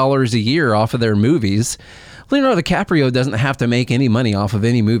 million a year off of their movies. Leonardo DiCaprio doesn't have to make any money off of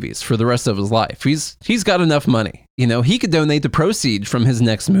any movies for the rest of his life. He's got enough money. He could donate the proceeds from his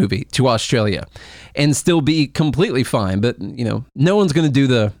next movie to Australia and still be completely fine. But, no one's going to do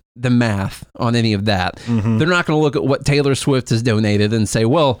the math on any of that. Mm-hmm. They're not going to look at what Taylor Swift has donated and say,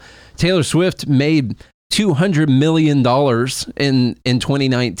 well, Taylor Swift made $200 million in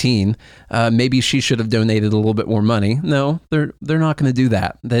 2019. Maybe she should have donated a little bit more money. No, they're not going to do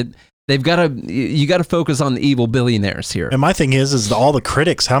that. You got to focus on the evil billionaires here. And my thing is all the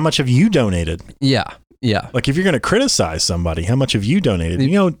critics, how much have you donated? Yeah. Like if you're going to criticize somebody, how much have you donated?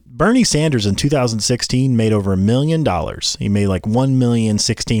 Bernie Sanders in 2016 made over $1 million. He made like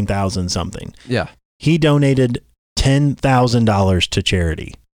 1,016,000 something. Yeah. He donated $10,000 to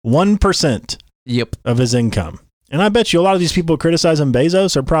charity. 1%. Yep. Of his income. And I bet you a lot of these people criticizing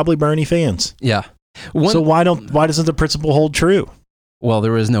Bezos are probably Bernie fans. Yeah. So why doesn't the principle hold true? Well,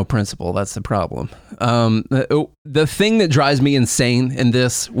 there is no principle. That's the problem. The thing that drives me insane in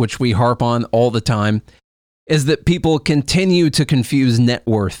this, which we harp on all the time, is that people continue to confuse net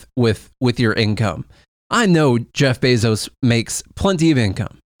worth with your income. I know Jeff Bezos makes plenty of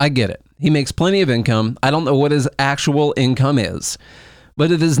income. I get it. He makes plenty of income. I don't know what his actual income is,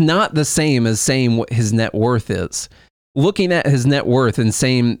 but it is not the same as saying what his net worth is. Looking at his net worth and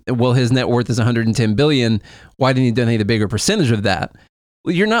saying, well, his net worth is $110 billion. Why didn't he donate a bigger percentage of that?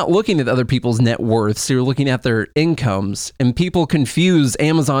 Well, you're not looking at other people's net worths. You're looking at their incomes, and people confuse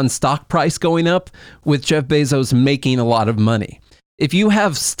Amazon's stock price going up with Jeff Bezos making a lot of money. If you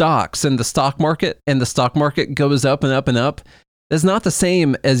have stocks in the stock market and the stock market goes up and up and up, that's not the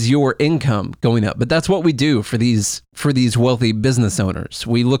same as your income going up. But that's what we do for these wealthy business owners.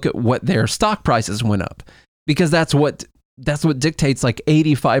 We look at what their stock prices went up because that's what dictates like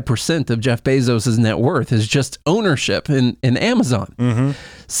 85% of Jeff Bezos' net worth is just ownership in Amazon. Mm-hmm.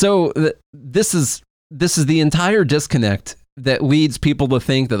 So this is the entire disconnect that leads people to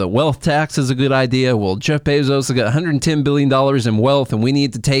think that the wealth tax is a good idea. Well, Jeff Bezos has got $110 billion in wealth and we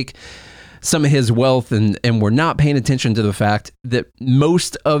need to take some of his wealth and we're not paying attention to the fact that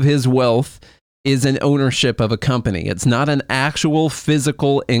most of his wealth is an ownership of a company. It's not an actual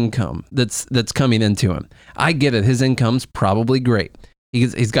physical income that's coming into him. I get it. His income's probably great.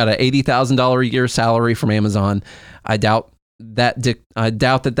 He's got an $80,000 a year salary from Amazon. I doubt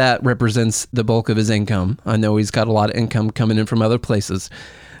that represents the bulk of his income. I know he's got a lot of income coming in from other places,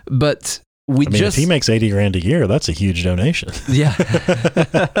 but if he makes $80,000 a year, that's a huge donation. Yeah.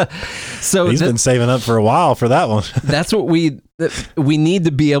 So he's been saving up for a while for that one. That's what we need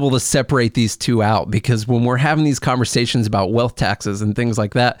to be able to separate these two out, because when we're having these conversations about wealth taxes and things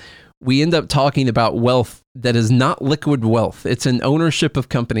like that, we end up talking about wealth that is not liquid wealth. It's an ownership of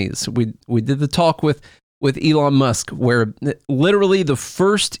companies. We did the talk with Elon Musk, where literally the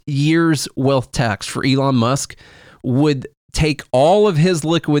first year's wealth tax for Elon Musk would take all of his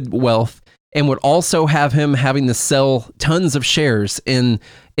liquid wealth and would also have him having to sell tons of shares in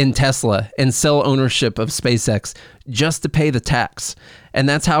Tesla and sell ownership of SpaceX just to pay the tax. And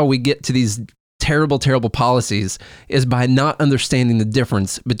that's how we get to these terrible, terrible policies, is by not understanding the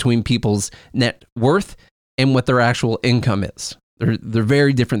difference between people's net worth and what their actual income is. They're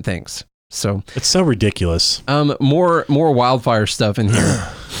very different things. So it's so ridiculous. More wildfire stuff in here.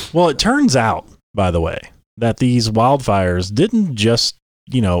 Well, it turns out, by the way, that these wildfires didn't just,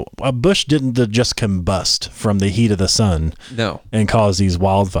 a bush didn't just combust from the heat of the sun No. and cause these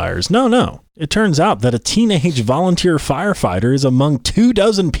wildfires. No. It turns out that a teenage volunteer firefighter is among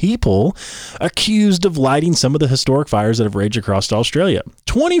 24 people accused of lighting some of the historic fires that have raged across Australia.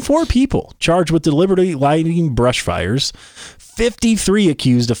 24 people charged with deliberately lighting brush fires, 53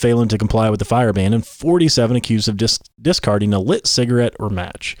 accused of failing to comply with the fire ban, and 47 accused of discarding a lit cigarette or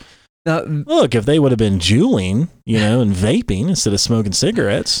match. Now, Look, if they would have been juuling, and vaping instead of smoking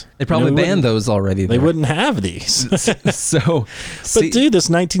cigarettes, they probably banned those already. They wouldn't have these. So, But dude, this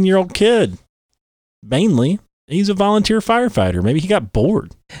 19-year-old kid, mainly, he's a volunteer firefighter. Maybe he got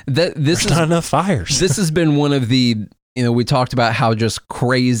bored. There's not enough fires. This has been one of the, we talked about how just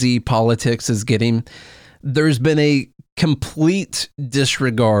crazy politics is getting. There's been a complete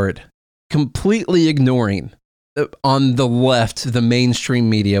disregard, completely ignoring on the left, the mainstream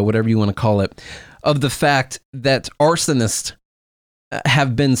media, whatever you want to call it, of the fact that arsonists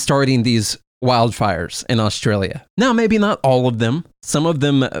have been starting these wildfires in Australia. Now, maybe not all of them. Some of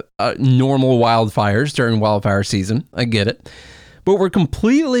them normal wildfires during wildfire season. I get it. But we're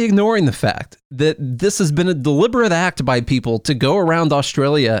completely ignoring the fact that this has been a deliberate act by people to go around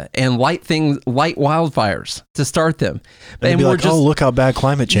Australia and light wildfires to start them. And we're just, look how bad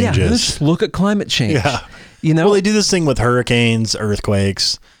climate change is. Just look at climate change. Yeah. Well, they do this thing with hurricanes,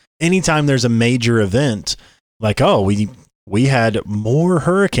 earthquakes. Anytime there's a major event, like, we had more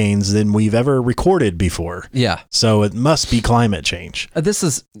hurricanes than we've ever recorded before. Yeah. So it must be climate change.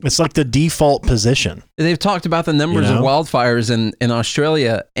 It's like the default position. They've talked about the numbers of wildfires in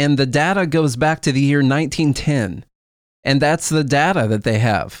Australia, and the data goes back to the year 1910. And that's the data that they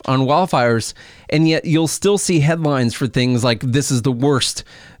have on wildfires. And yet you'll still see headlines for things like, these are the worst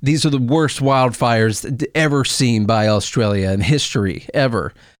wildfires ever seen by Australia in history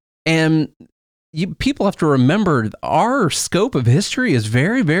ever. And people have to remember our scope of history is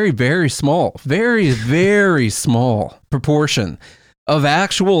very, very, very small, very, very small proportion of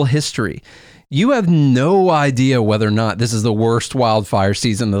actual history. You have no idea whether or not this is the worst wildfire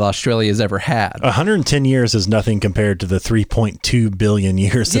season that Australia has ever had. 110 years is nothing compared to the 3.2 billion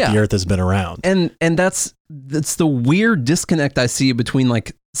years that the Earth has been around. And that's the weird disconnect I see between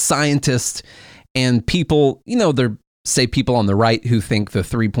like scientists and people, say people on the right who think the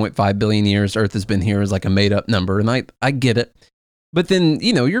 3.5 billion years Earth has been here is like a made up number. And I get it. But then,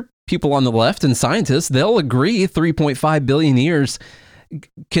 your people on the left and scientists, they'll agree 3.5 billion years.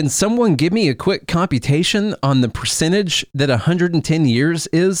 Can someone give me a quick computation on the percentage that 110 years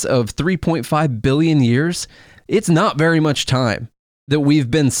is of 3.5 billion years? It's not very much time that we've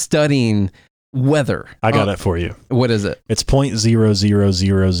been studying weather. I got it for you. What is it? It's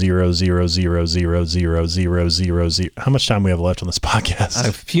 0.00000000000. How much time we have left on this podcast?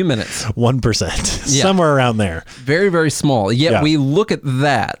 A few minutes. 1%. Somewhere around there. Very, very small. Yet we look at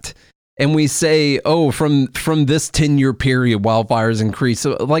that and we say, from this 10-year period, wildfires increase.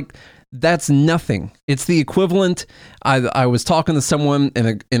 So, that's nothing. It's the equivalent. I was talking to someone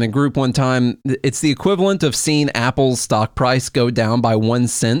in a group one time. It's the equivalent of seeing Apple's stock price go down by 1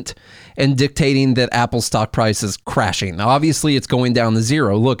 cent and dictating that Apple's stock price is crashing. Now, obviously, it's going down to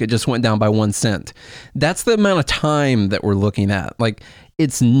zero. Look, it just went down by 1 cent. That's the amount of time that we're looking at.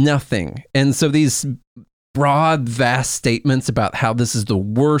 It's nothing. And so these broad, vast statements about how this is the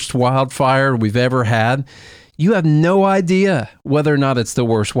worst wildfire we've ever had, you have no idea whether or not it's the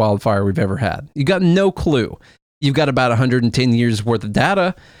worst wildfire we've ever had. You got no clue. You've got about 110 years worth of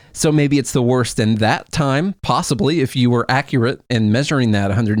data, so maybe it's the worst in that time, possibly, if you were accurate in measuring that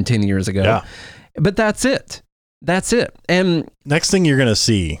 110 years ago. Yeah. But that's it. That's it. And next thing you're going to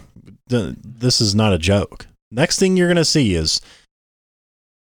see, this is not a joke. Next thing you're going to see is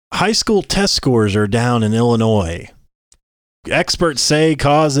high school test scores are down in Illinois. Experts say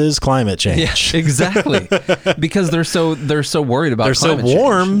causes climate change. Yeah, exactly. Because they're so worried about climate change. They're so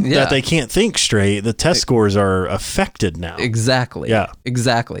warm that they can't think straight. The test scores are affected now. Exactly. Yeah.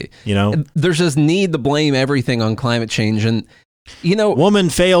 Exactly. There's this need to blame everything on climate change. And, woman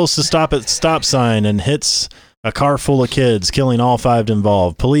fails to stop at stop sign and hits a car full of kids, killing all 5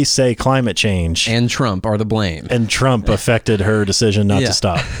 involved. Police say climate change. And Trump are to blame. And Trump affected her decision not to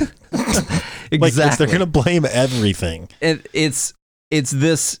stop. Exactly. They're going to blame everything. It's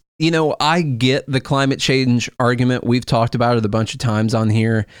this, I get the climate change argument. We've talked about it a bunch of times on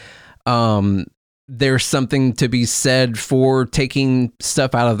here. There's something to be said for taking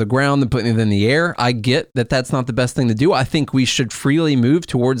stuff out of the ground and putting it in the air. I get that that's not the best thing to do. I think we should freely move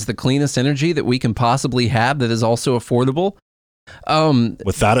towards the cleanest energy that we can possibly have that is also affordable.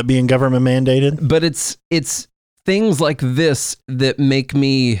 Without it being government mandated? But it's things like this that make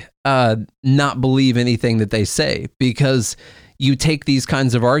me not believe anything that they say, because you take these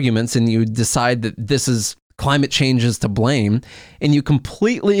kinds of arguments and you decide that this is climate change is to blame, and you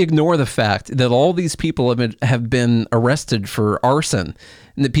completely ignore the fact that all these people have been arrested for arson,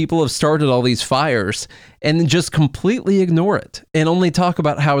 and that people have started all these fires, and then just completely ignore it and only talk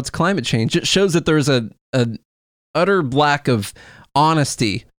about how it's climate change. It shows that there's a utter lack of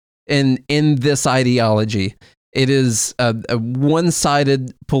honesty in this ideology. It is a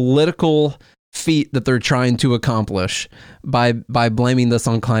one-sided political feat that they're trying to accomplish by blaming this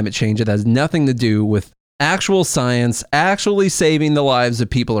on climate change. It has nothing to do with actual science, actually saving the lives of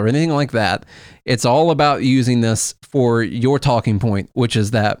people or anything like that. It's all about using this for your talking point, which is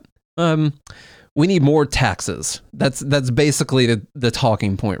that we need more taxes. That's basically the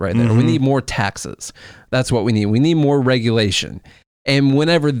talking point right there. Mm-hmm. We need more taxes. That's what we need. We need more regulation. And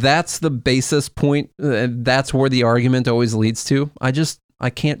whenever that's the basis point, that's where the argument always leads to. I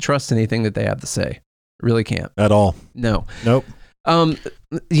can't trust anything that they have to say. Really can't. At all. No. Nope.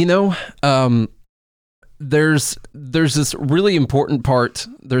 There's this really important part.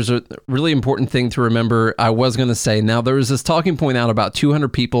 There's a really important thing to remember. I was going to say, now there was this talking point out about 200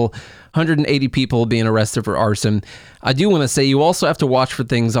 people, 180 people being arrested for arson. I do want to say you also have to watch for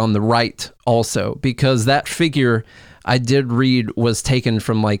things on the right also, because that figure I did read was taken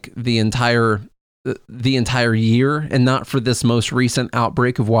from like the entire year and not for this most recent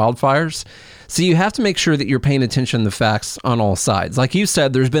outbreak of wildfires. So you have to make sure that you're paying attention to the facts on all sides. Like you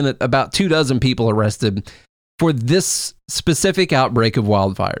said, there's been about 24 people arrested for this specific outbreak of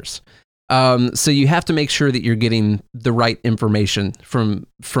wildfires. So you have to make sure that you're getting the right information from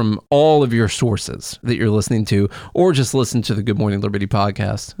all of your sources that you're listening to, or just listen to the Good Morning Liberty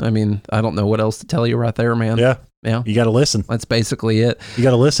podcast. I mean, I don't know what else to tell you right there, man. Yeah. Yeah. You got to listen. That's basically it. You got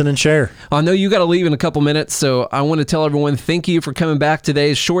to listen and share. I know you got to leave in a couple minutes, so I want to tell everyone thank you for coming back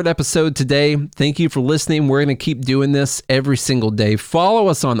today. Short episode today. Thank you for listening. We're going to keep doing this every single day. Follow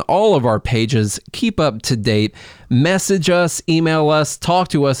us on all of our pages. Keep up to date. Message us, email us, talk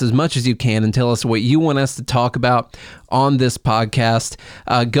to us as much as you can and tell us what you want us to talk about on this podcast.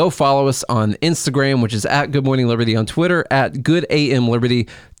 Go follow us on Instagram, which is at Good Morning Liberty, on Twitter at Good AM Liberty,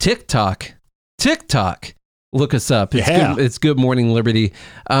 TikTok. Look us up. It's Good Morning Liberty.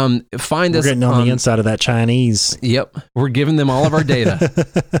 Find us. We're getting on the inside of that Chinese. Yep. We're giving them all of our data.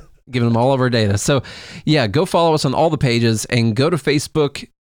 So yeah, go follow us on all the pages and go to Facebook,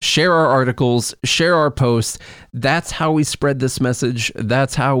 share our articles, share our posts. That's how we spread this message.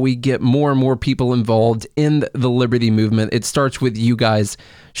 That's how we get more and more people involved in the liberty movement. It starts with you guys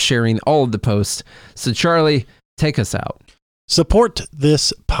sharing all of the posts. So Charlie, take us out. Support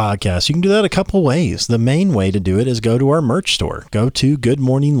this podcast. You can do that a couple ways. The main way to do it is go to our merch store. Go to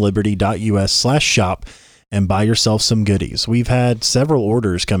goodmorningliberty.us/shop and buy yourself some goodies. We've had several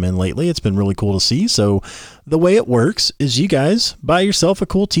orders come in lately. It's been really cool to see. So the way it works is you guys buy yourself a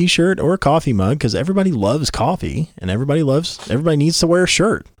cool t-shirt or a coffee mug, because everybody loves coffee and everybody needs to wear a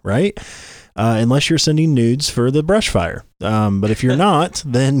shirt, right? Unless you're sending nudes for the brush fire. But if you're not,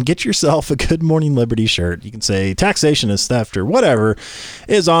 then get yourself a Good Morning Liberty shirt. You can say taxation is theft or whatever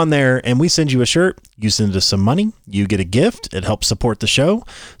is on there, and we send you a shirt. You send us some money. You get a gift. It helps support the show.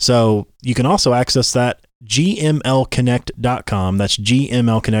 So you can also access that gmlconnect.com. That's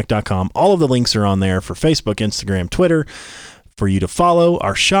gmlconnect.com. All of the links are on there for Facebook, Instagram, Twitter, for you to follow.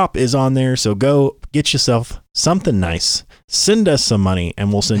 Our shop is on there. So go get yourself something nice. Send us some money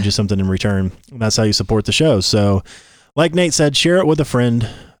and we'll send you something in return. That's how you support the show. So like Nate said, share it with a friend.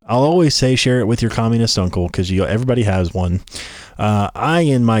 I'll always say share it with your communist uncle, because everybody has one. I,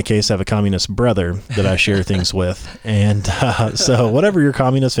 in my case, have a communist brother that I share things with. And so whatever your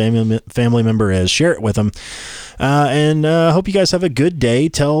communist family member is, share it with them. And I hope you guys have a good day.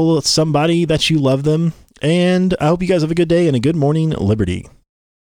 Tell somebody that you love them. And I hope you guys have a good day and a good morning, Liberty.